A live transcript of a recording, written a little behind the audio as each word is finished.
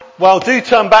Well, do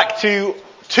turn back to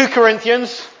 2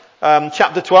 Corinthians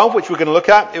chapter 12, which we're going to look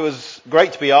at. It was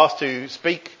great to be asked to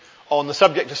speak on the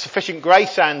subject of sufficient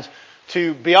grace and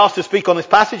to be asked to speak on this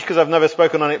passage because I've never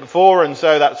spoken on it before, and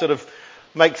so that sort of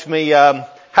makes me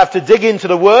have to dig into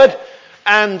the Word.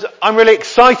 And I'm really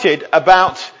excited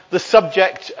about the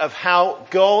subject of how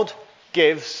God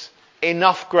gives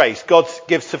enough grace. God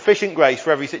gives sufficient grace for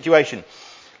every situation.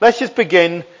 Let's just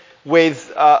begin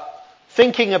with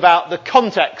thinking about the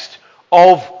context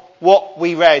of what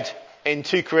we read in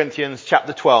 2 Corinthians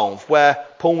chapter 12, where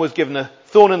Paul was given a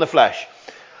thorn in the flesh.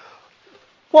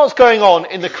 What's going on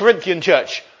in the Corinthian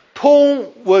church? Paul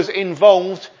was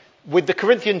involved with the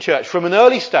Corinthian church from an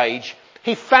early stage.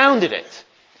 He founded it.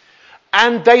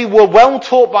 And they were well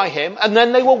taught by him, and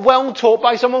then they were well taught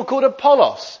by someone called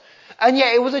Apollos. And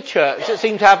yet it was a church that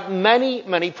seemed to have many,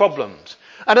 many problems.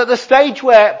 And at the stage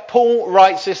where Paul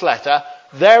writes this letter,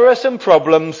 there are some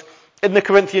problems in the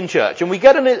Corinthian church. And we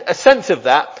get a sense of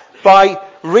that by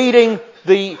reading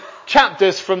the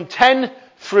chapters from 10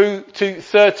 through to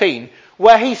 13,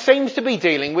 where he seems to be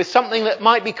dealing with something that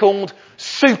might be called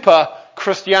super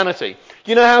Christianity.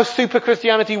 You know how super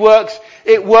Christianity works?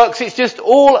 It's just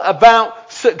all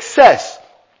about success.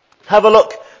 Have a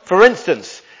look, for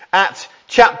instance, at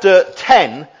chapter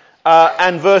 10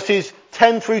 and verses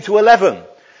 10 through to 11.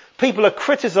 People are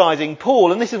criticising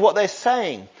Paul, and this is what they're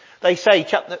saying. They say,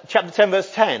 chapter 10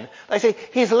 verse 10, they say,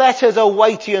 his letters are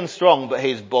weighty and strong, but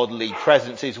his bodily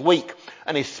presence is weak,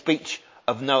 and his speech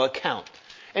of no account.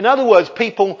 In other words,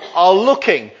 people are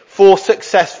looking for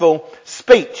successful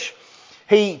speech.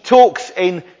 He talks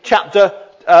in chapter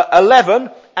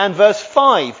 11 and verse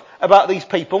 5 about these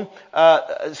people.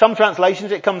 Some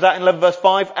translations, it comes out in 11 verse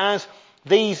 5 as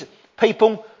these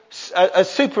people as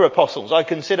super apostles. I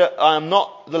consider I am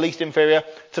not the least inferior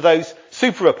to those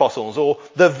super apostles, or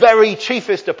the very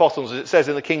chiefest apostles, as it says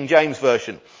in the King James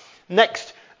Version.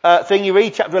 Next thing you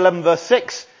read, chapter 11 verse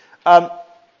 6, Paul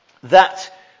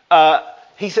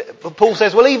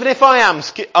says, well, even if I am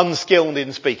unskilled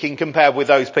in speaking compared with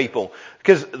those people,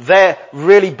 because they're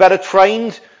really better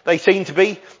trained, they seem to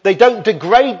be, they don't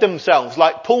degrade themselves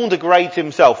like Paul degrades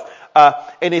himself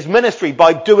in his ministry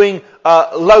by doing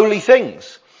lowly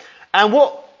things. And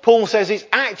what Paul says is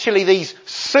actually these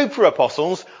super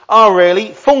apostles are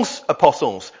really false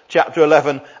apostles. Chapter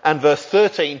 11 and verse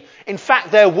 13. In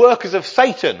fact, they're workers of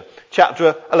Satan.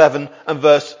 Chapter 11 and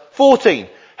verse 14.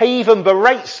 He even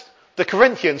berates the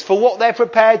Corinthians for what they're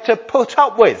prepared to put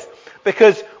up with.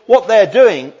 Because what they're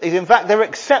doing is, in fact, they're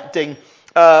accepting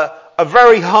a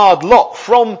very hard lot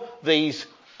from these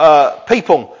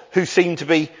people who seem to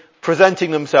be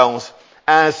presenting themselves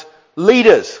as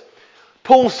leaders.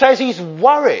 Paul says he's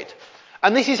worried.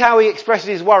 And this is how he expresses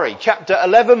his worry. Chapter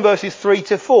 11 verses 3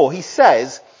 to 4. He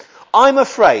says, I'm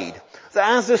afraid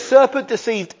that as the serpent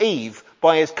deceived Eve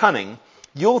by his cunning,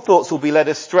 your thoughts will be led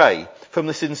astray from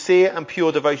the sincere and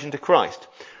pure devotion to Christ.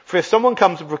 For if someone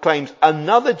comes and proclaims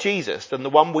another Jesus than the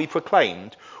one we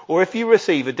proclaimed, or if you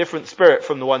receive a different spirit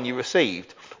from the one you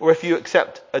received, or if you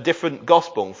accept a different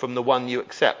gospel from the one you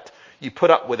accept, you put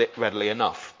up with it readily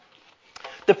enough.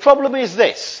 The problem is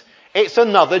this. It's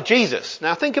another Jesus.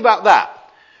 Now think about that.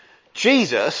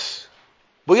 Jesus,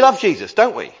 we love Jesus,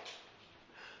 don't we?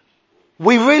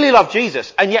 We really love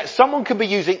Jesus, and yet someone can be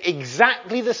using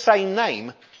exactly the same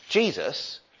name,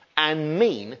 Jesus, and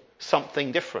mean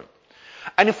something different.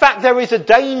 And in fact, there is a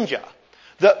danger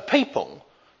that people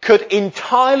could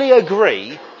entirely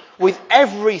agree with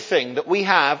everything that we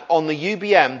have on the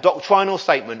UBM doctrinal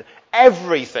statement,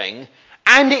 everything,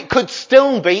 and it could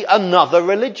still be another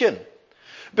religion.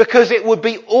 Because it would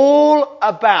be all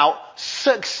about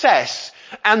success,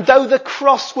 and though the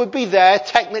cross would be there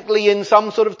technically in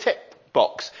some sort of tick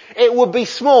box, it would be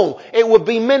small, it would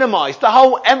be minimized. The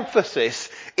whole emphasis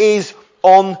is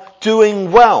on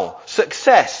doing well,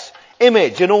 success,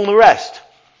 image, and all the rest.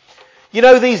 You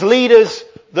know, these leaders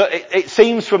that it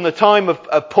seems from the time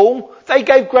of Paul, they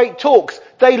gave great talks.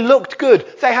 They looked good.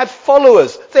 They had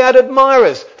followers. They had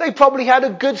admirers. They probably had a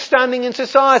good standing in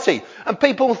society. And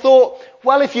people thought,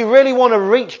 well, if you really want to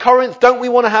reach Corinth, don't we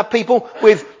want to have people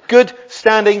with good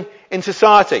standing in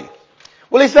society?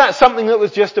 Well, is that something that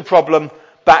was just a problem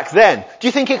back then? Do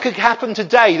you think it could happen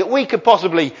today, that we could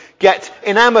possibly get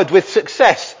enamored with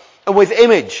success and with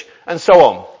image and so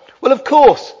on? Well, of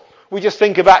course. We just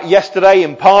think about yesterday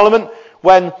in Parliament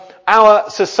when our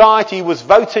society was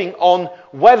voting on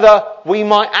whether we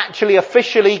might actually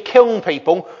officially kill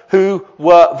people who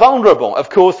were vulnerable. Of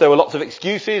course, there were lots of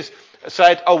excuses,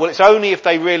 said, oh, well, it's only if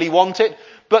they really want it.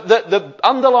 But the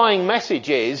underlying message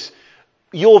is,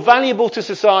 you're valuable to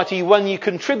society when you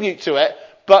contribute to it,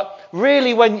 but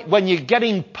really when you're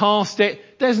getting past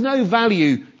it, there's no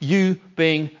value you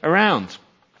being around.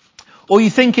 Or you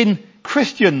think in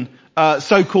Christian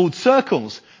so-called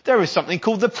circles, there is something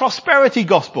called the prosperity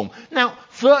gospel. Now,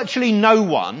 virtually no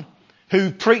one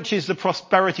who preaches the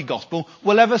prosperity gospel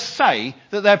will ever say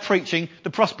that they're preaching the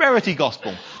prosperity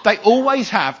gospel. They always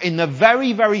have in the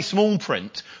very, very small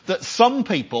print that some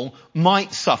people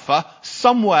might suffer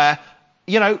somewhere.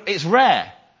 It's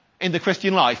rare in the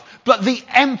Christian life. But the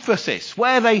emphasis,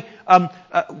 where they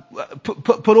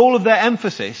put all of their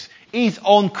emphasis, is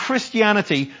on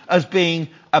Christianity as being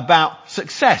about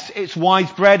success. It's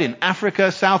widespread in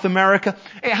Africa, South America.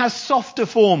 It has softer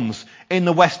forms in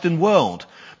the Western world.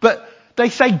 But they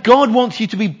say God wants you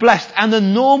to be blessed, and the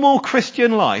normal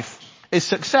Christian life is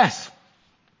success.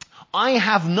 I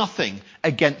have nothing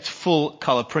against full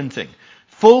colour printing.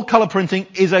 Full colour printing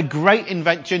is a great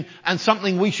invention and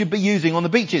something we should be using on the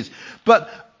beaches. But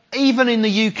even in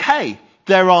the UK,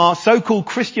 there are so-called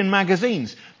Christian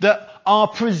magazines that are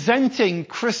presenting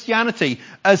Christianity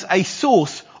as a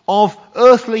source of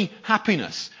earthly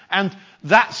happiness, and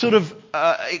that sort of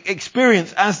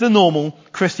experience as the normal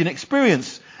Christian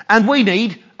experience. And we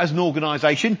need, as an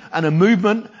organisation and a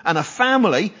movement and a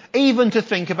family, even to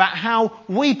think about how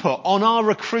we put on our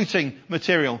recruiting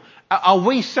material. Are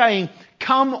we saying,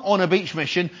 come on a beach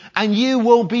mission and you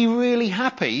will be really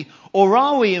happy? Or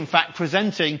are we in fact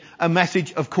presenting a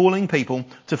message of calling people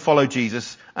to follow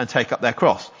Jesus and take up their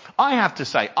cross? I have to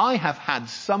say, I have had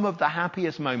some of the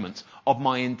happiest moments of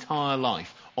my entire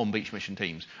life on beach mission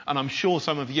teams. And I'm sure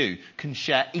some of you can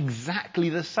share exactly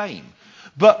the same.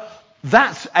 But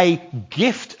that's a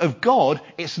gift of God.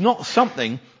 It's not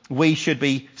something we should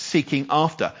be seeking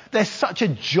after. There's such a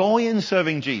joy in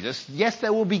serving Jesus. Yes,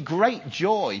 there will be great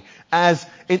joy as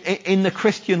in the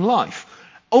Christian life.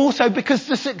 Also because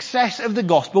the success of the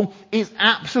gospel is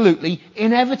absolutely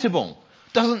inevitable.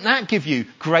 Doesn't that give you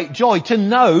great joy to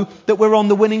know that we're on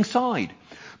the winning side?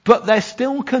 But there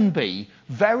still can be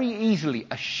very easily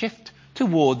a shift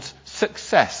towards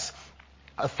success.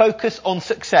 A focus on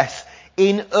success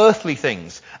in earthly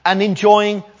things and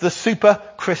enjoying the super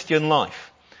Christian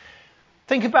life.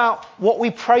 Think about what we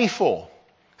pray for.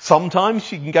 Sometimes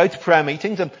you can go to prayer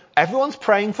meetings and everyone's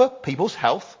praying for people's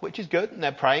health, which is good, and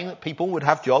they're praying that people would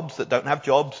have jobs that don't have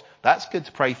jobs. That's good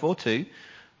to pray for too.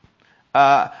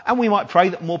 And we might pray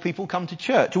that more people come to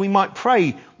church. We might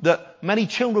pray that many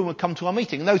children would come to our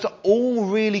meeting. And those are all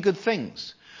really good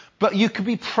things. But you could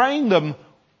be praying them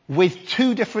with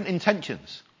two different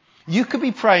intentions. You could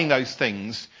be praying those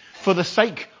things for the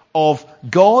sake of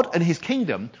God and his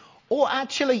kingdom. Or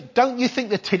actually, don't you think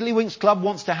the Tiddlywinks Club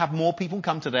wants to have more people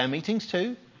come to their meetings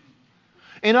too?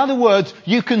 In other words,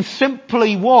 you can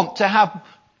simply want to have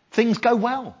things go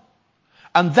well.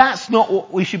 And that's not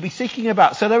what we should be seeking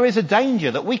about. So there is a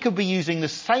danger that we could be using the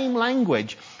same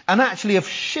language and actually have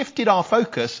shifted our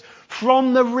focus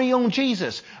from the real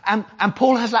Jesus. And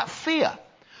Paul has that fear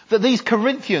that these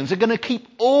Corinthians are going to keep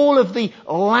all of the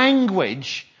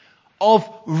language of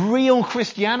real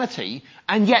Christianity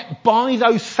and yet by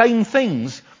those same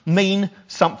things mean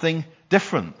something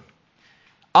different.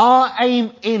 Our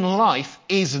aim in life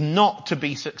is not to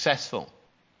be successful.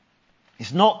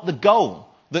 It's not the goal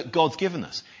that God's given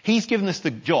us. He's given us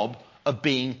the job of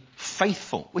being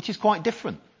faithful, which is quite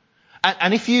different.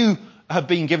 And if you have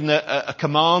been given a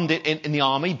command in the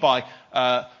army by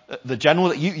the general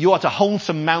that you are to hold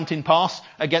some mountain pass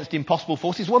against impossible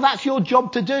forces, well, that's your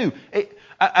job to do.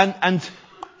 And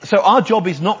so our job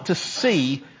is not to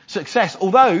see success.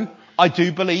 Although I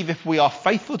do believe if we are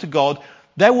faithful to God,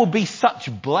 there will be such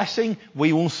blessing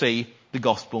we will see the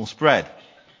gospel spread.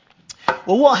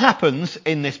 Well, what happens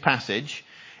in this passage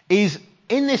is,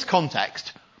 in this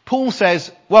context, Paul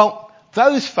says, well,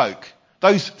 those folk,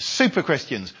 those super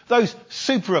Christians, those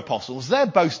super apostles, they're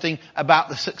boasting about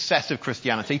the success of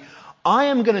Christianity. I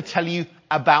am going to tell you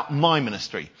about my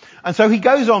ministry. And so he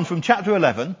goes on from chapter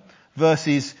 11,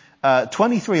 verses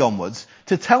 23 onwards,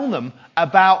 to tell them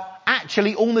about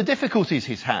actually all the difficulties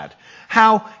he's had.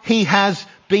 How he has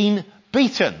been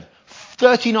beaten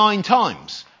 39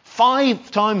 times.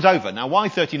 5 times over. Now, why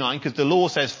 39? Because the law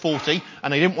says 40,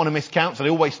 and they didn't want to miscount, so they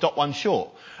always stop one short.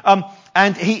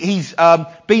 And he's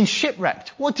been shipwrecked.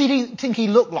 What did he think he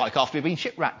looked like after he'd been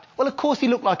shipwrecked? Well, of course he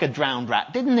looked like a drowned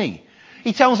rat, didn't he?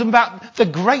 He tells them about the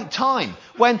great time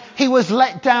when he was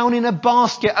let down in a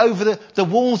basket over the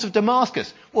walls of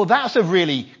Damascus. Well, that's a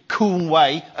really cool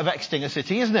way of exiting a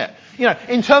city, isn't it? You know,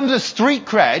 in terms of street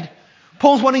cred,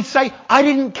 Paul's wanting to say, I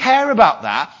didn't care about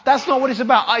that. That's not what it's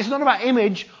about. It's not about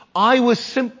image. I was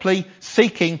simply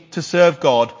seeking to serve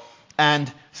God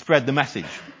and spread the message.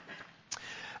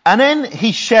 And then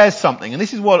he shares something, and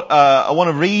this is what I want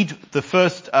to read the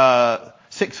first I'm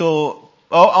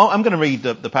going to read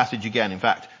the passage again, in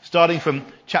fact, starting from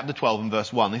chapter 12 and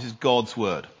verse 1. This is God's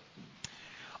word.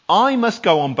 I must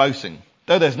go on boasting,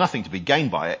 though there's nothing to be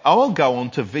gained by it. I will go on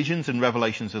to visions and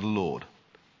revelations of the Lord.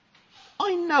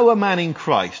 I know a man in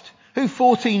Christ who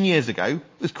 14 years ago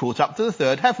was caught up to the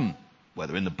third heaven.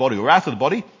 Whether in the body or out of the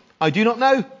body, I do not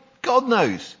know. God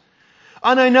knows.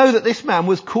 And I know that this man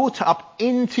was caught up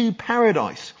into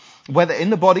paradise. Whether in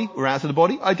the body or out of the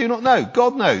body, I do not know.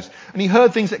 God knows. And he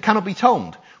heard things that cannot be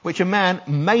told, which a man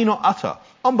may not utter.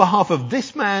 On behalf of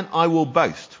this man I will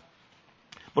boast.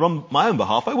 But on my own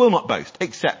behalf I will not boast,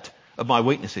 except of my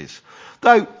weaknesses.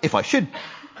 Though, if I should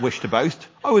wish to boast,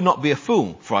 I would not be a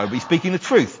fool, for I would be speaking the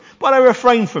truth. But I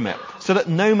refrain from it, so that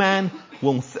no man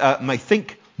may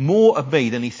think more of me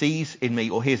than he sees in me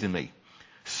or hears in me.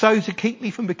 So to keep me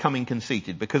from becoming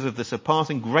conceited, because of the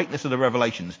surpassing greatness of the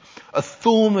revelations, a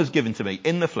thorn was given to me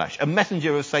in the flesh, a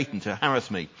messenger of Satan to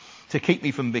harass me, to keep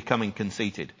me from becoming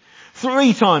conceited.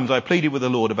 3 times I pleaded with the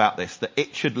Lord about this, that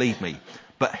it should leave me.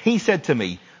 But he said to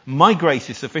me, my grace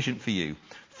is sufficient for you,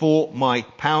 for my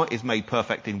power is made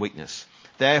perfect in weakness.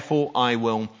 Therefore I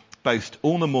will boast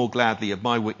all the more gladly of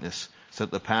my weakness, so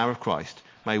that the power of Christ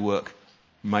may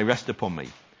rest upon me.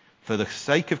 For the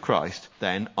sake of Christ,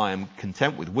 then, I am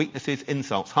content with weaknesses,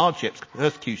 insults, hardships,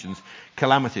 persecutions,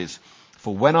 calamities.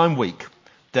 For when I'm weak,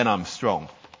 then I'm strong.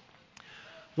 I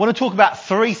want to talk about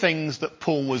 3 things that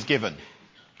Paul was given.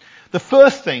 The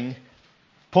first thing,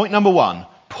 point number 1,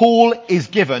 Paul is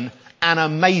given an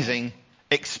amazing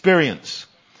experience.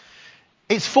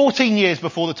 It's 14 years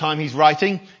before the time he's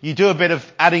writing. You do a bit of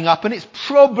adding up, and it's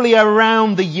probably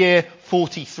around the year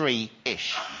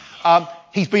 43-ish.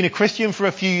 He's been a Christian for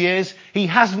a few years. He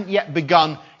hasn't yet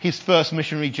begun his first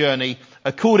missionary journey.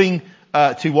 According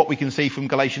to what we can see from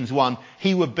Galatians 1,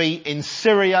 he would be in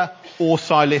Syria or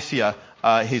Cilicia,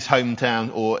 his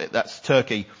hometown, or that's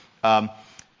Turkey,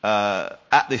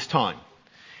 at this time.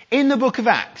 In the book of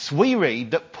Acts, we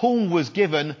read that Paul was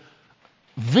given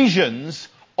visions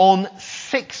on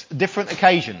 6 different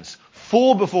occasions.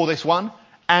 4 before this one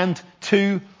and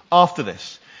 2 after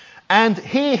this. And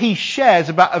here he shares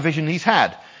about a vision he's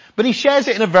had. But he shares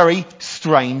it in a very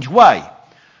strange way.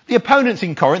 The opponents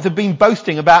in Corinth have been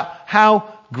boasting about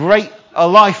how great a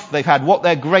life they've had, what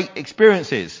their great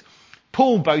experience is.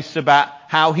 Paul boasts about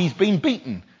how he's been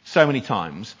beaten so many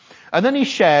times. And then he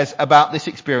shares about this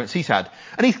experience he's had.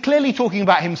 And he's clearly talking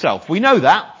about himself. We know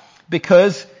that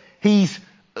because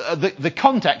the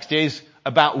context is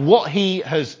about what he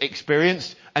has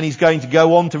experienced, and he's going to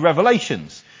go on to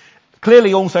Revelations.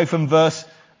 Clearly also from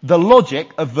the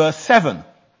logic of verse 7.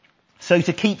 So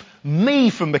to keep me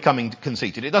from becoming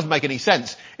conceited. It doesn't make any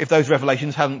sense if those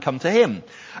revelations hadn't come to him.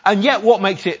 And yet what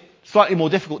makes it slightly more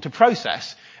difficult to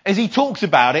process is he talks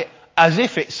about it as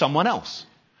if it's someone else.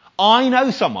 I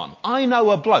know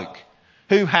a bloke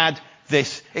who had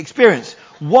this experience.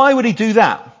 Why would he do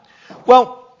that?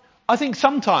 Well, I think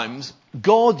sometimes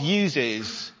God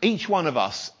uses each one of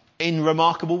us in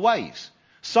remarkable ways.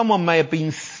 Someone may have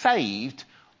been saved,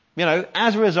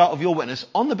 as a result of your witness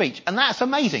on the beach. And that's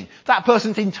amazing. That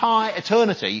person's entire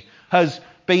eternity has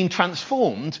been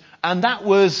transformed. And that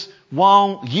was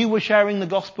while you were sharing the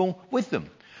gospel with them.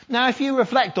 Now, if you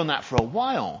reflect on that for a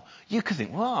while, you could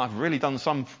think, well, I've really done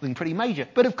something pretty major.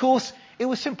 But of course, it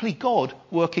was simply God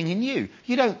working in you.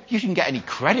 You shouldn't get any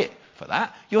credit for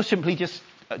that. You're simply just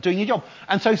doing your job.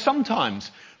 And so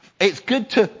sometimes it's good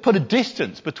to put a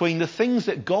distance between the things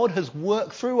that God has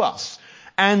worked through us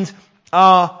and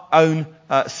our own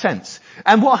sense.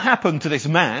 And what happened to this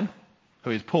man,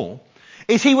 who is Paul,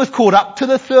 is he was caught up to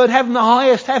the third heaven, the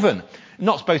highest heaven.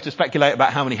 Not supposed to speculate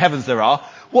about how many heavens there are.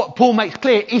 What Paul makes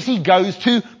clear is he goes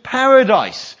to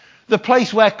paradise, the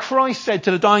place where Christ said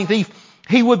to the dying thief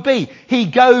he would be. He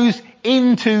goes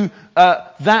into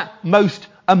that most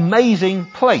amazing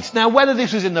place. Now, whether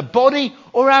this was in the body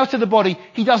or out of the body,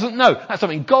 he doesn't know. That's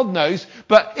something God knows.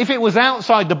 But if it was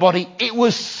outside the body, it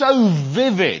was so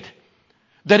vivid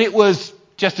that it was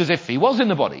just as if he was in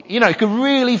the body. You could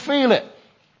really feel it.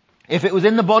 If it was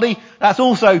in the body, that's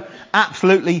also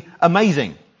absolutely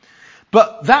amazing.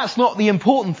 But that's not the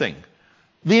important thing.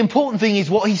 The important thing is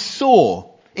what he saw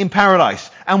in paradise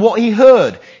and what he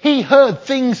heard. He heard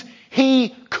things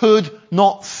he could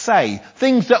not say.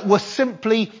 Things that were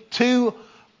simply too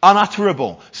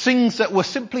unutterable. Things that were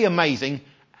simply amazing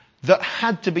that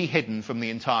had to be hidden from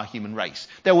the entire human race.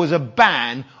 There was a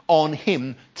ban on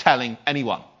him telling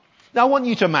anyone. Now I want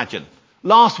you to imagine,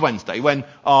 Last Wednesday, when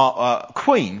our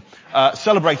Queen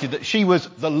celebrated that she was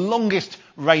the longest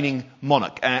reigning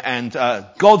monarch, and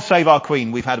God save our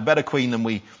Queen, we've had a better Queen than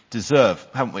we deserve,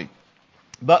 haven't we?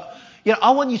 But,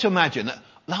 I want you to imagine that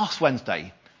last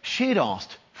Wednesday, she had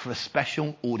asked for a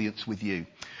special audience with you.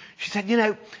 She said,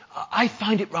 I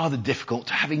find it rather difficult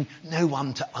having no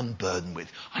one to unburden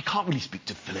with. I can't really speak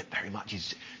to Philip very much.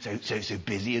 He's so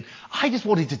busy. And I just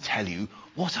wanted to tell you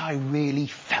what I really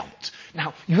felt.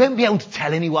 Now, you won't be able to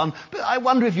tell anyone, but I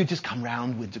wonder if you'd just come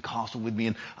round Windsor Castle with me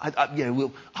and,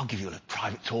 I'll give you a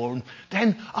private tour and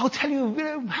then I'll tell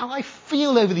you, how I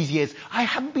feel over these years. I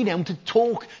haven't been able to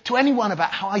talk to anyone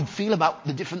about how I feel about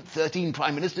the different 13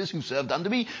 prime ministers who served under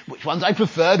me, which ones I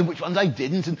preferred and which ones I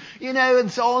didn't, and,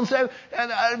 and so on. So,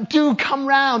 do come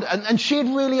round. And she'd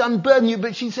really unburden you,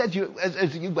 but she said to you,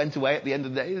 as you went away at the end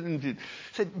of the day, and she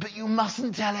said, but you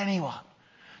mustn't tell anyone.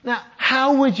 Now,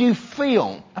 how would you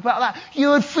feel about that? You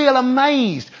would feel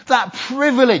amazed, that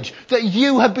privilege that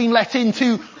you have been let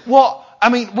into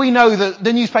we know that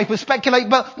the newspapers speculate,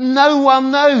 but no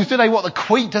one knows, do they,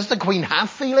 does the Queen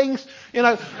have feelings?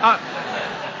 Just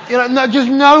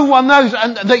no one knows,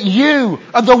 and that you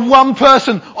are the one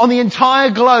person on the entire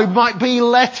globe might be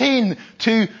let in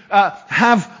to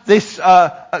have this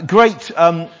great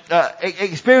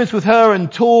experience with her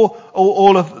and tour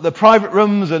all of the private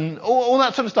rooms and all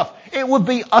that sort of stuff. It would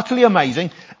be utterly amazing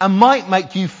and might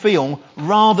make you feel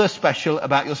rather special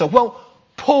about yourself. Well,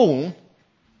 Paul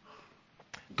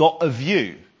got a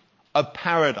view of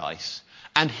paradise,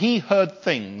 and he heard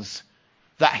things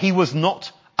that he was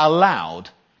not allowed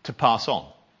to pass on.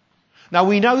 Now,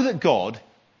 we know that God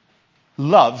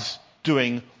loves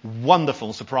doing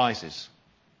wonderful surprises.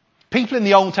 People in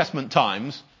the Old Testament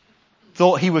times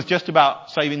thought he was just about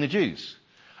saving the Jews.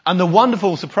 And the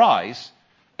wonderful surprise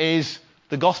is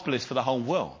the gospel is for the whole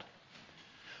world.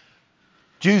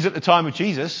 Jews at the time of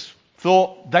Jesus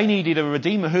thought they needed a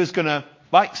redeemer who's going to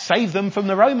save them from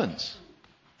the Romans.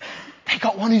 They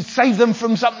got one who saved them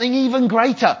from something even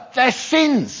greater, their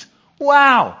sins.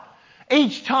 Wow.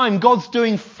 Each time God's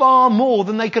doing far more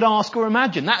than they could ask or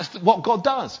imagine. That's what God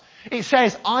does. It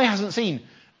says, eye hasn't seen,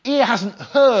 ear hasn't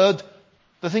heard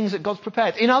the things that God's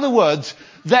prepared. In other words,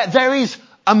 there is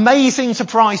amazing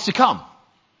surprise to come.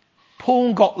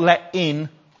 Paul got let in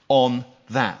on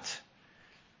that.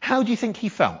 How do you think he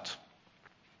felt?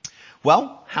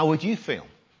 Well, how would you feel?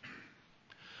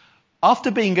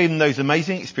 After being given those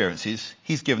amazing experiences,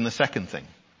 he's given the second thing.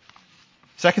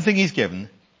 Second thing he's given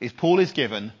is Paul is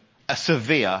given a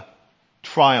severe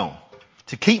trial.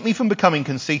 To keep me from becoming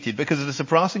conceited because of the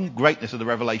surpassing greatness of the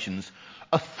revelations,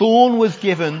 a thorn was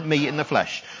given me in the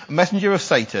flesh, a messenger of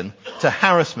Satan to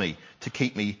harass me, to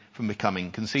keep me from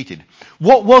becoming conceited.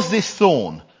 What was this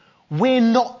thorn? We're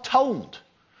not told.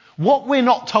 What we're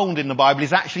not told in the Bible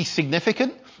is actually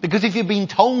significant, because if you've been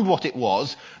told what it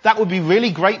was, that would be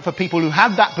really great for people who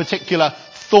had that particular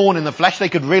thorn in the flesh. They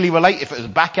could really relate. If it was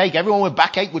backache, everyone with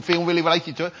backache would feel really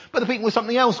related to it, but the people with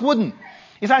something else wouldn't.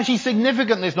 It's actually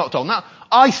significant that it's not told. Now,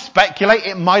 I speculate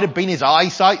it might have been his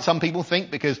eyesight, some people think,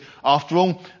 because after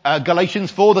all, Galatians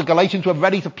 4, the Galatians were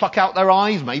ready to pluck out their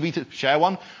eyes, maybe to share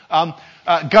one.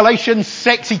 Galatians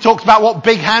 6, he talks about what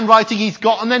big handwriting he's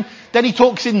got, and then he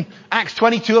talks in Acts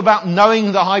 22 about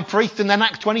knowing the high priest, and then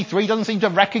Acts 23 doesn't seem to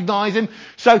recognize him.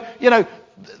 So,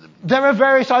 there are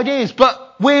various ideas,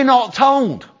 but we're not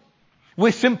told.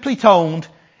 We're simply told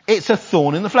it's a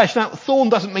thorn in the flesh. Now, thorn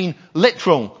doesn't mean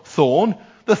literal thorn.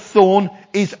 The thorn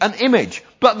is an image,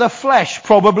 but the flesh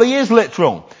probably is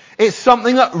literal. It's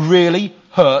something that really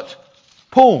hurt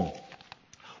Paul.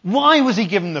 Why was he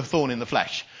given the thorn in the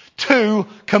flesh? Two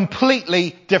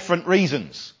completely different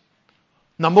reasons.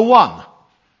 Number one,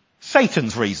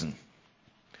 Satan's reason.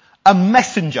 A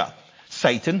messenger.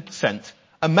 Satan sent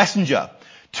a messenger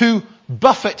to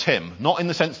buffet him, not in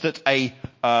the sense that a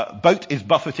boat is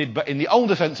buffeted, but in the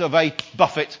older sense of a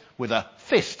buffet with a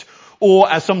fist.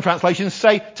 Or, as some translations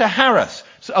say, to harass.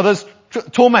 So others,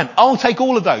 torment. I'll take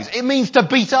all of those. It means to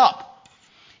beat up.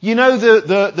 You know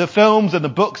the films and the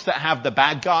books that have the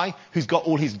bad guy who's got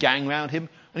all his gang around him,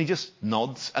 and he just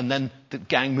nods, and then the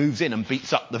gang moves in and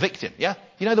beats up the victim, yeah?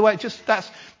 You know the way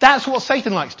that's what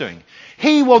Satan likes doing.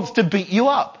 He wants to beat you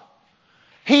up.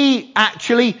 He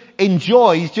actually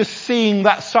enjoys just seeing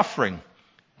that suffering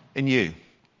in you.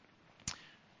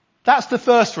 That's the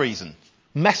first reason.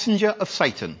 Messenger of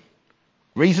Satan.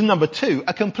 Reason number two,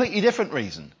 a completely different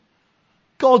reason.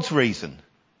 God's reason.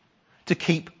 To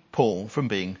keep Paul from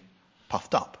being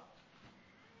puffed up.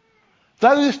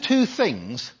 Those two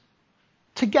things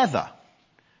together.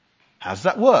 How does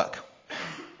that work?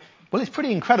 Well, it's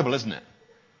pretty incredible, isn't it?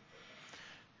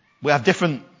 We have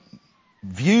different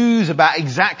views about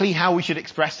exactly how we should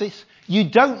express this. You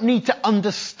don't need to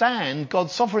understand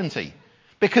God's sovereignty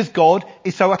because God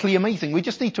is so utterly amazing. We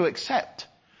just need to accept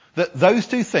that those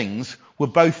two things were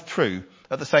both true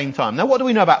at the same time. Now, what do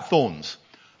we know about thorns?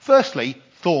 Firstly,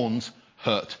 thorns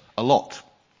hurt a lot.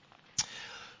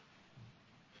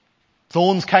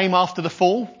 Thorns came after the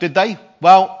fall, did they?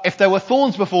 Well, if there were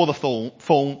thorns before the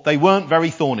fall, they weren't very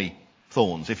thorny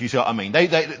thorns, if you see what I mean.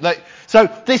 So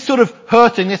this sort of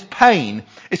hurting, this pain,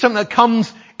 is something that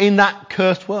comes in that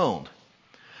cursed world.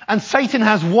 And Satan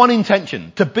has one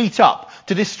intention: to beat up,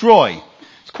 to destroy.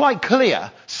 It's quite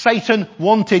clear Satan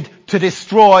wanted to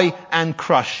destroy and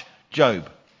crush Job.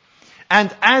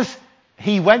 And as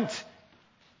he went,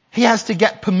 he has to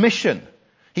get permission.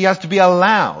 He has to be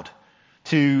allowed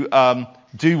to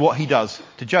do what he does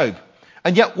to Job.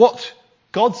 And yet what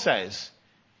God says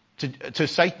to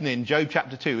Satan in Job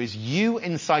chapter 2 is, you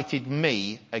incited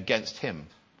me against him.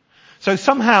 So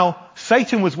somehow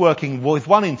Satan was working with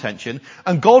one intention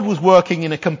and God was working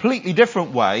in a completely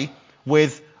different way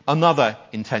with another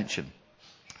intention.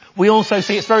 We also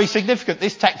see it's very significant.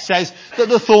 This text says that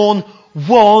the thorn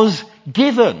was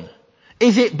given.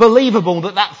 Is it believable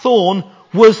that that thorn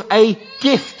was a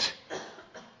gift?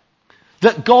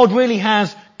 That God really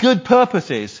has good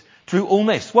purposes through all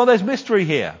this? Well, there's mystery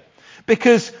here.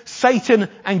 Because Satan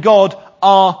and God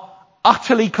are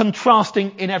utterly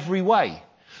contrasting in every way.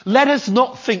 Let us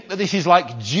not think that this is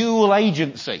like dual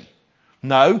agency.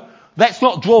 No, let's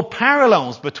not draw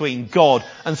parallels between God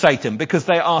and Satan because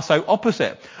they are so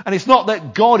opposite. And it's not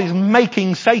that God is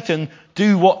making Satan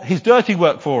do what his dirty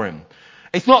work for him.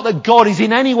 It's not that God is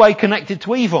in any way connected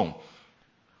to evil.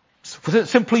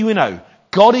 Simply we know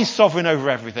God is sovereign over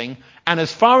everything, and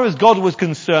as far as God was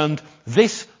concerned,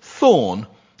 this thorn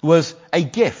was a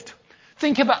gift.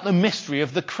 Think about the mystery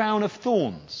of the crown of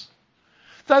thorns.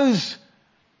 Those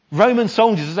Roman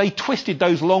soldiers, as they twisted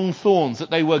those long thorns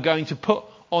that they were going to put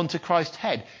onto Christ's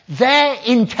head, their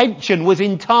intention was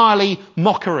entirely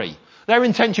mockery. Their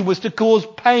intention was to cause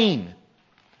pain.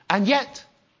 And yet,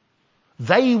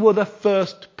 they were the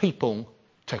first people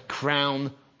to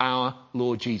crown our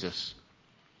Lord Jesus.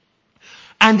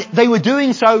 And they were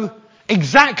doing so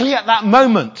exactly at that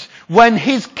moment when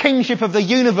his kingship of the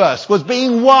universe was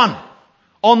being won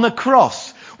on the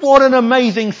cross. What an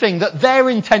amazing thing that their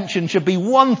intention should be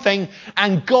one thing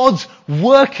and God's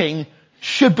working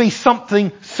should be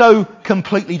something so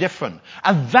completely different.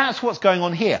 And that's what's going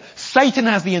on here. Satan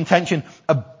has the intention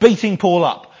of beating Paul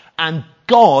up, and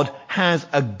God has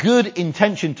a good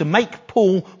intention to make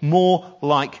Paul more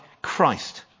like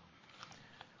Christ.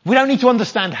 We don't need to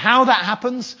understand how that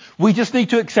happens. We just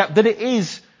need to accept that it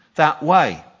is that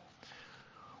way.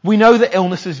 We know that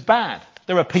illness is bad.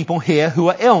 There are people here who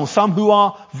are ill, some who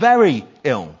are very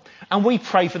ill. And we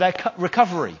pray for their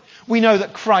recovery. We know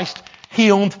that Christ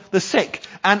healed the sick.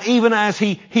 And even as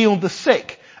he healed the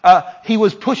sick, he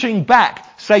was pushing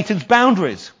back Satan's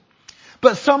boundaries.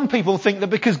 But some people think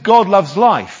that because God loves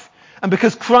life and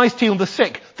because Christ healed the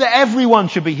sick, that everyone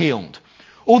should be healed.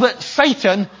 Or that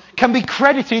Satan can be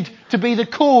credited to be the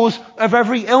cause of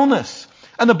every illness.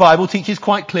 And the Bible teaches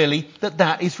quite clearly that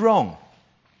that is wrong.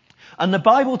 And the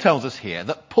Bible tells us here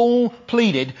that Paul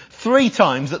pleaded 3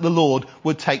 times that the Lord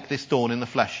would take this thorn in the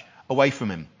flesh away from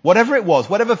him. Whatever it was,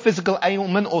 whatever physical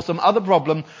ailment or some other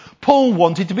problem, Paul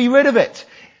wanted to be rid of it.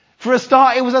 For a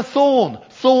start, it was a thorn.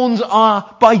 Thorns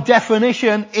are, by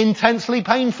definition, intensely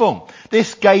painful.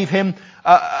 This gave him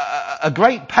a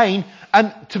great pain.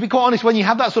 And to be quite honest, when you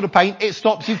have that sort of pain, it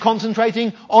stops you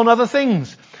concentrating on other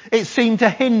things. It seemed to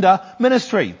hinder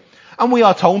ministry. And we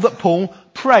are told that Paul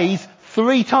prays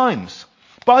 3 times.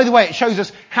 By the way, it shows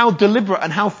us how deliberate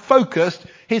and how focused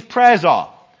his prayers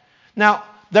are. Now,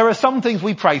 there are some things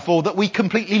we pray for that we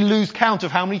completely lose count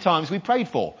of how many times we prayed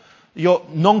for. Your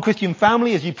non-Christian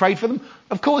family, as you prayed for them,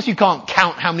 of course you can't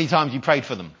count how many times you prayed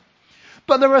for them.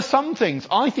 But there are some things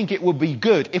I think it would be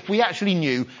good if we actually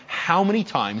knew how many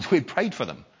times we'd prayed for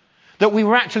them. That we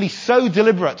were actually so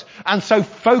deliberate and so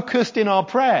focused in our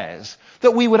prayers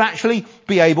that we would actually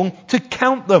be able to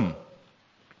count them.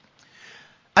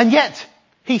 And yet,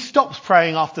 he stops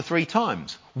praying after 3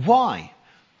 times. Why?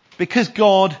 Because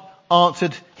God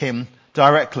answered him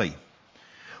directly.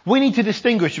 We need to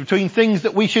distinguish between things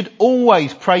that we should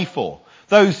always pray for.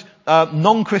 Those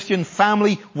non-Christian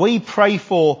family we pray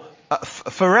for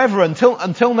forever until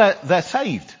they're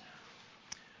saved.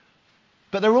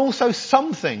 But there are also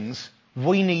some things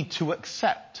we need to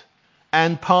accept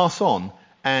and pass on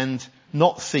and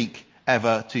not seek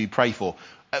ever to pray for.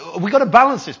 We've got to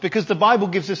balance this because the Bible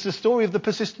gives us the story of the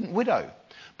persistent widow.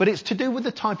 But it's to do with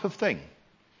the type of thing.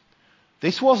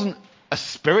 This wasn't a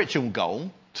spiritual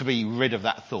goal to be rid of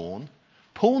that thorn.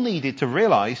 Paul needed to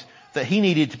realize that he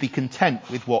needed to be content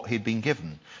with what he'd been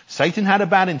given. Satan had a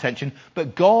bad intention,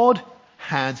 but God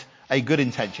had a good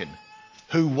intention.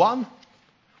 Who won?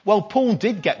 Well, Paul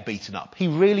did get beaten up. He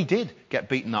really did get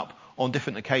beaten up on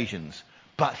different occasions.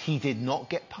 But he did not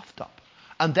get puffed up.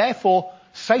 And therefore,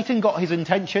 Satan got his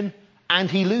intention and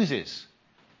he loses.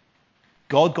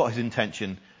 God got his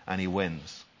intention and he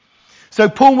wins. So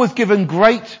Paul was given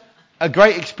a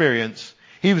great experience.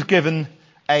 He was given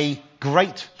a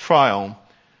great trial.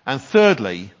 And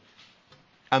thirdly,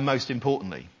 and most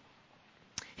importantly,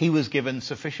 he was given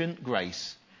sufficient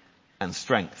grace and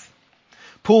strength.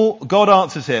 God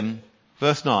answers him,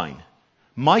 verse 9,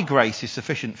 "My grace is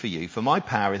sufficient for you, for my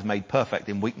power is made perfect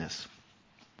in weakness."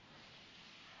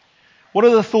 What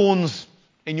are the thorns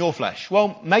in your flesh?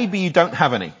 Well, maybe you don't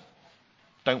have any.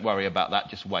 Don't worry about that,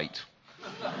 just wait.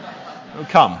 It'll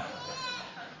come.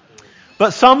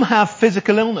 But some have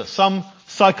physical illness, some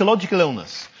psychological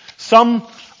illness. Some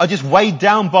are just weighed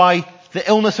down by the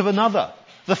illness of another.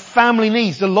 The family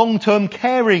needs, the long-term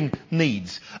caring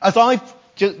needs. As I've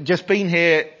just been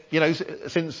here,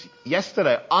 since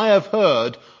yesterday, I have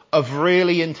heard of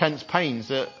really intense pains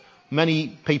that many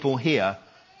people here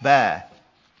bear.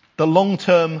 The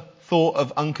long-term thought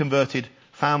of unconverted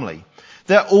family.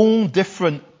 They're all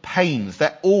different pains.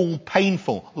 They're all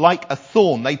painful. Like a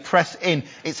thorn, they press in.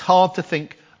 It's hard to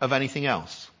think of anything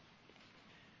else.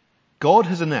 God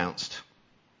has announced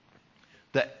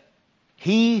that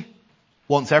he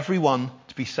wants everyone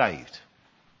to be saved.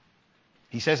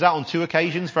 He says that on 2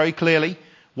 occasions very clearly.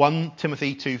 1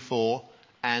 Timothy 2:4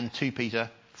 and 2 Peter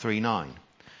 3:9.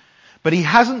 But he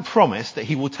hasn't promised that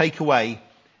he will take away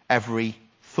every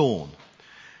thorn.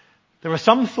 There are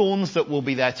some thorns that will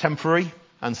be there temporary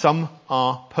and some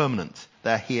are permanent.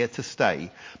 They're here to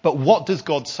stay. But what does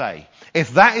God say?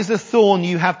 If that is a thorn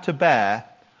you have to bear,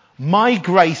 my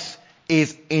grace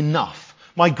is enough.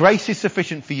 My grace is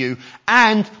sufficient for you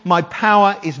and my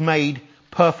power is made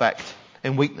perfect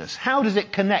in weakness. How does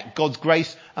it connect God's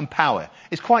grace and power?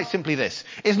 It's quite simply this.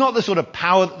 It's not the sort of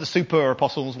power that the super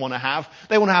apostles want to have.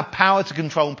 They want to have power to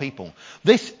control people.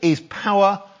 This is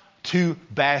power to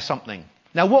bear something.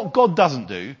 Now what God doesn't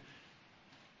do,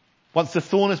 once the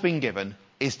thorn has been given,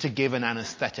 is to give an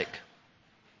anesthetic.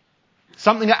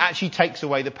 Something that actually takes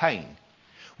away the pain.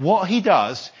 What he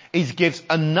does is gives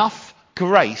enough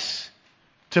grace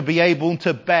to be able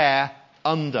to bear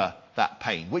under that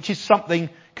pain, which is something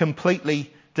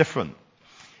completely different.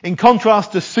 In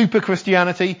contrast to super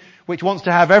Christianity, which wants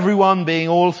to have everyone being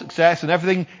all success and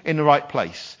everything in the right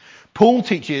place, Paul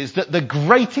teaches that the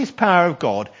greatest power of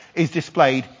God is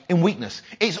displayed in weakness.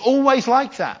 It's always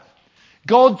like that.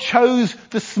 God chose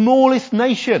the smallest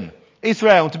nation,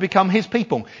 Israel, to become his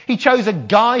people. He chose a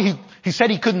guy who said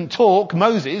he couldn't talk,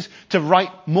 Moses, to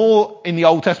write more in the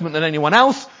Old Testament than anyone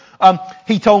else.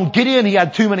 He told Gideon he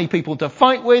had too many people to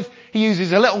fight with. He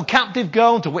uses a little captive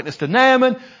girl to witness to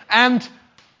Naaman. And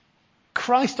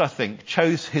Christ, I think,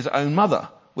 chose his own mother,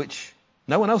 which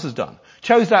no one else has done.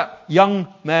 Chose that young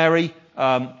Mary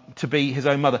to be his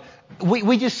own mother.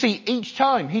 We just see each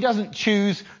time he doesn't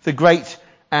choose the great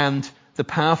and the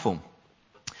powerful.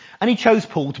 And he chose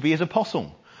Paul to be his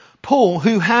apostle. Paul,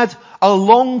 who had a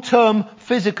long-term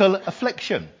physical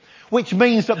affliction, which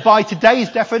means that by today's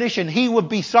definition, he would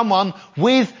be someone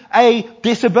with a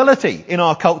disability in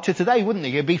our culture today, wouldn't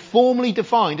he? He'd be formally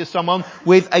defined as someone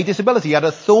with a disability. He had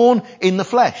a thorn in the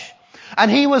flesh.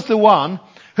 And he was the one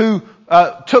who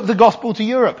took the gospel to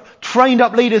Europe, trained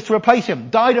up leaders to replace him,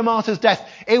 died a martyr's death.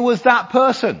 It was that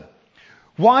person.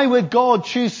 Why would God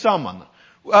choose someone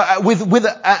with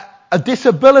a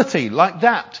disability like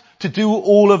that to do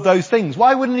all of those things?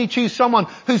 Why wouldn't he choose someone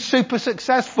who's super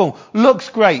successful, looks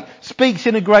great, speaks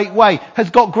in a great way, has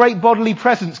got great bodily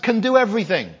presence, can do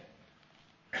everything?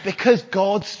 Because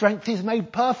God's strength is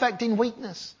made perfect in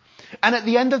weakness. And at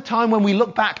the end of time, when we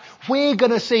look back, we're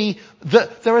going to see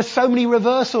that there are so many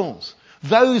reversals.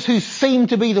 Those who seem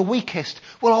to be the weakest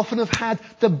will often have had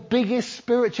the biggest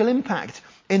spiritual impact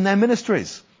in their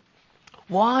ministries.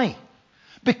 Why?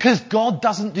 Because God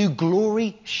doesn't do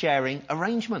glory sharing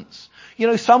arrangements.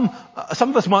 Some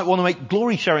of us might want to make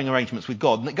glory sharing arrangements with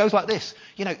God, and it goes like this.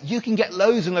 You can get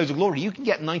loads and loads of glory. You can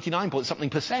get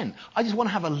 99% I just want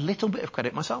to have a little bit of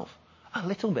credit myself. A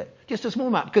little bit. Just a small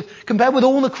amount. Because compared with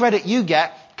all the credit you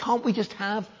get, can't we just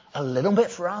have a little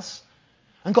bit for us?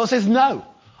 And God says, no,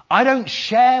 I don't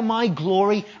share my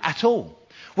glory at all.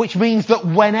 Which means that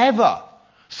whenever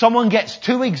someone gets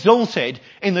too exalted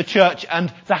in the church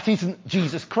and that isn't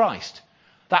Jesus Christ,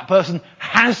 that person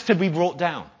has to be brought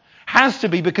down. Has to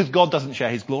be, because God doesn't share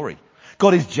his glory.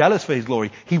 God is jealous for his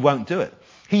glory. He won't do it.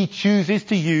 He chooses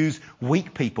to use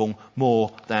weak people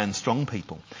more than strong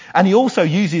people. And he also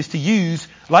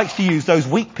likes to use those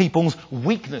weak people's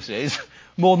weaknesses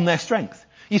more than their strength.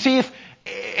 You see,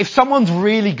 if someone's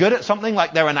really good at something,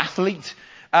 like they're an athlete,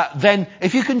 then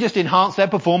if you can just enhance their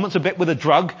performance a bit with a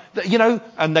drug,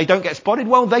 and they don't get spotted,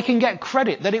 well, they can get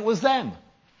credit that it was them.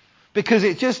 Because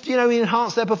it just,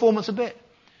 enhanced their performance a bit.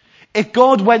 If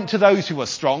God went to those who are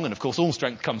strong, and of course all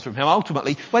strength comes from him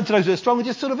ultimately, went to those who are strong and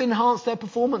just sort of enhanced their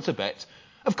performance a bit,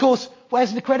 of course,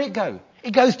 where's the credit go?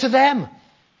 It goes to them.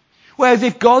 Whereas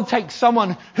if God takes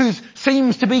someone who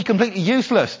seems to be completely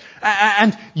useless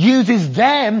and uses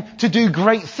them to do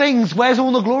great things, where's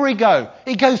all the glory go?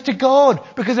 It goes to God.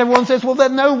 Because everyone says, well,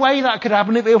 there's no way that could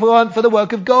happen if it weren't for the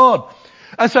work of God.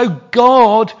 And so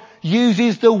God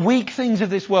uses the weak things of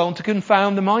this world to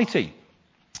confound the mighty.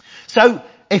 So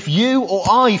if you or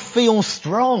I feel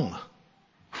strong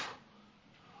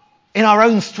in our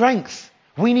own strength,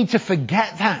 we need to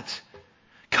forget that.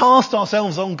 Cast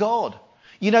ourselves on God.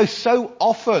 So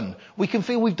often we can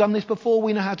feel we've done this before,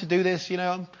 we know how to do this,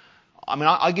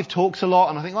 I give talks a lot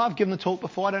and I think, I've given the talk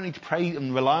before, I don't need to pray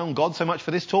and rely on God so much for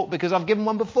this talk because I've given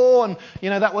one before and,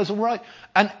 that was alright.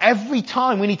 And every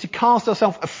time we need to cast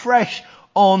ourselves afresh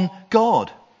on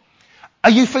God. Are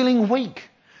you feeling weak?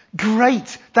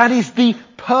 Great. That is the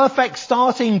perfect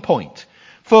starting point.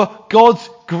 For God's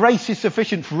grace is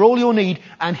sufficient for all your need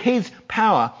and his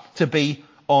power to be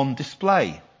on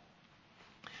display.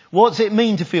 What's it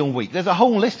mean to feel weak? There's a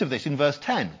whole list of this in verse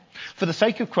 10. For the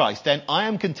sake of Christ, then, I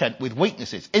am content with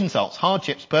weaknesses, insults,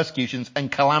 hardships, persecutions,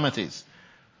 and calamities.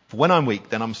 For when I'm weak,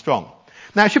 then I'm strong.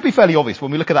 Now, it should be fairly obvious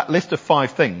when we look at that list of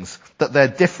 5 things that they're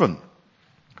different.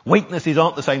 Weaknesses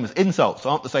aren't the same as insults,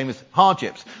 aren't the same as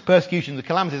hardships, persecutions, and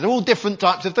calamities. They're all different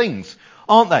types of things,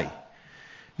 aren't they?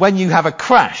 When you have a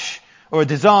crash or a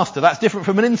disaster, that's different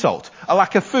from an insult. A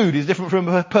lack of food is different from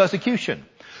a persecution.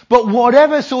 But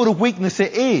whatever sort of weakness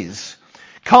it is,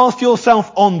 cast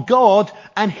yourself on God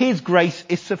and his grace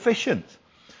is sufficient.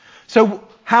 So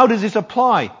how does this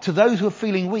apply to those who are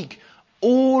feeling weak?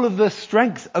 All of the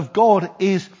strength of God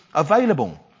is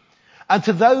available. And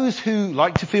to those who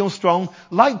like to feel strong,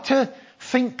 like to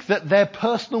think that their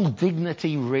personal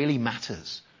dignity really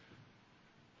matters.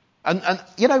 And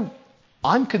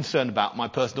I'm concerned about my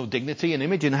personal dignity and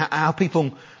image and how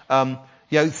people,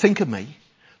 think of me.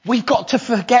 We've got to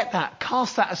forget that.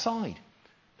 Cast that aside.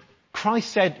 Christ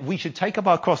said we should take up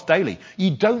our cross daily.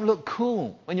 You don't look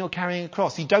cool when you're carrying a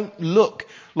cross. You don't look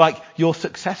like you're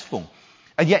successful.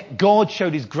 And yet God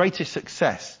showed his greatest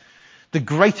success. The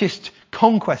greatest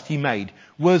conquest he made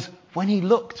was when he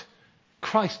looked.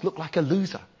 Christ looked like a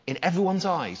loser in everyone's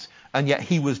eyes. And yet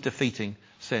he was defeating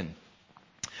sin.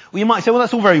 Well, you might say, well,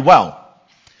 that's all very well.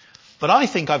 But I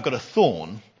think I've got a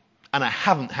thorn and I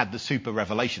haven't had the super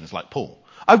revelations like Paul.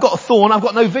 I've got a thorn, I've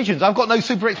got no visions, I've got no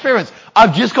super experience.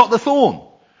 I've just got the thorn.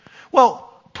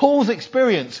 Well, Paul's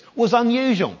experience was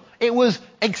unusual. It was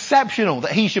exceptional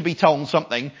that he should be told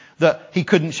something that he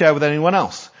couldn't share with anyone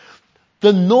else.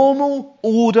 The normal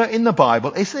order in the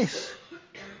Bible is this.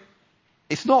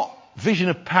 It's not vision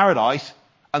of paradise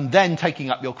and then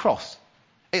taking up your cross.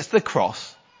 It's the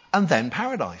cross and then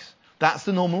paradise. That's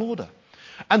the normal order.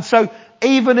 And so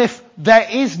even if there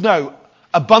is no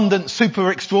abundant, super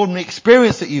extraordinary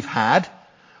experience that you've had,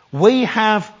 we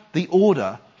have the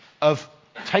order of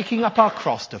taking up our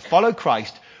cross to follow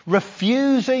Christ,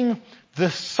 refusing the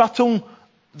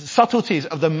subtleties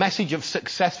of the message of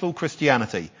successful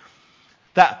Christianity.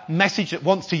 That message that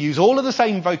wants to use all of the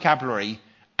same vocabulary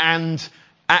and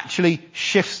actually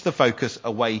shifts the focus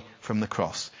away from the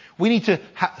cross. We need to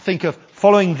think of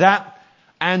following that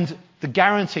and the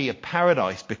guarantee of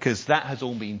paradise because that has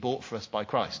all been bought for us by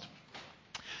Christ.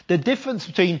 The difference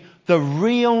between the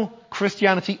real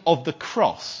Christianity of the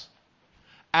cross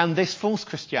and this false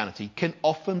Christianity can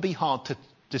often be hard to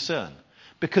discern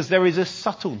because there is a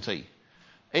subtlety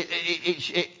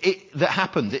that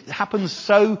happens. It happens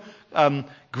so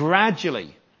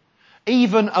gradually,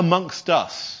 even amongst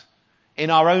us, in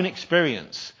our own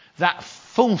experience. That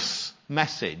false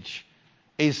message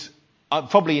is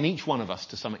probably in each one of us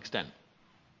to some extent,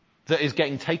 that is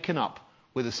getting taken up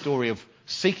with a story of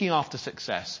seeking after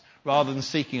success rather than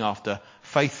seeking after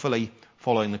faithfully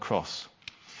following the cross.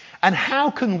 And how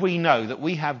can we know that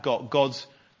we have got God's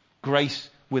grace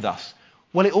with us?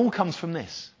 Well, it all comes from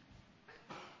this.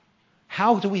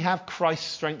 How do we have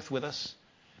Christ's strength with us?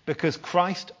 Because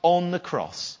Christ on the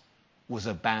cross was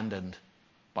abandoned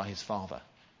by his Father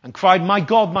and cried, my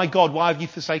God, why have you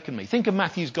forsaken me? Think of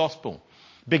Matthew's Gospel.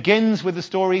 Begins with the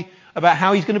story about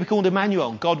how he's going to be called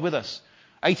Emmanuel, God with us.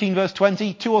 18 verse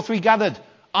 20, 2 or 3 gathered.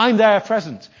 I'm there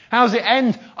present. How does it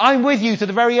end? I'm with you to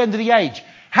the very end of the age.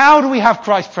 How do we have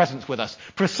Christ's presence with us?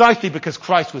 Precisely because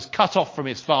Christ was cut off from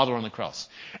his Father on the cross.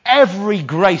 Every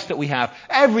grace that we have,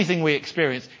 everything we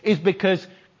experience, is because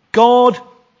God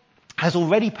has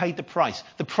already paid the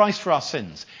price for our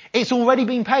sins. It's already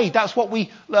been paid. That's what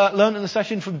we learned in the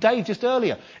session from Dave just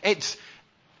earlier.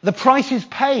 The price is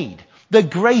paid. The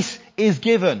grace is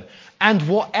given. And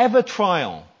whatever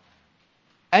trial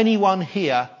anyone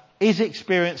here is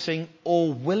experiencing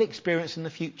or will experience in the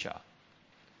future,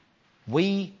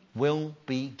 we will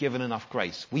be given enough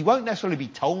grace. We won't necessarily be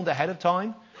told ahead of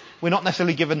time. We're not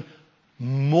necessarily given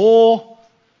more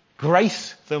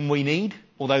grace than we need,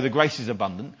 although the grace is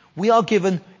abundant. We are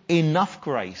given enough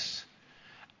grace.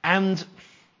 And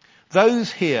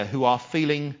those here who are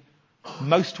feeling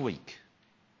most weak,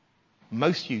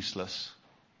 most useless,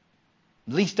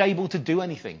 least able to do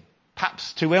anything,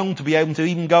 perhaps too ill to be able to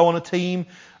even go on a team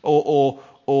or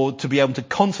to be able to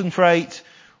concentrate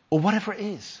or whatever it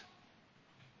is,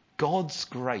 God's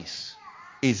grace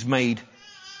is made,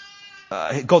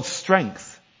 God's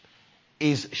strength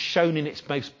is shown in its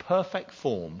most perfect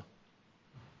form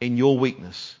in your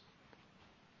weakness.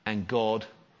 And God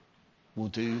will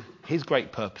do his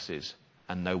great purposes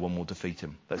and no one will defeat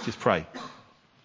him. Let's just pray.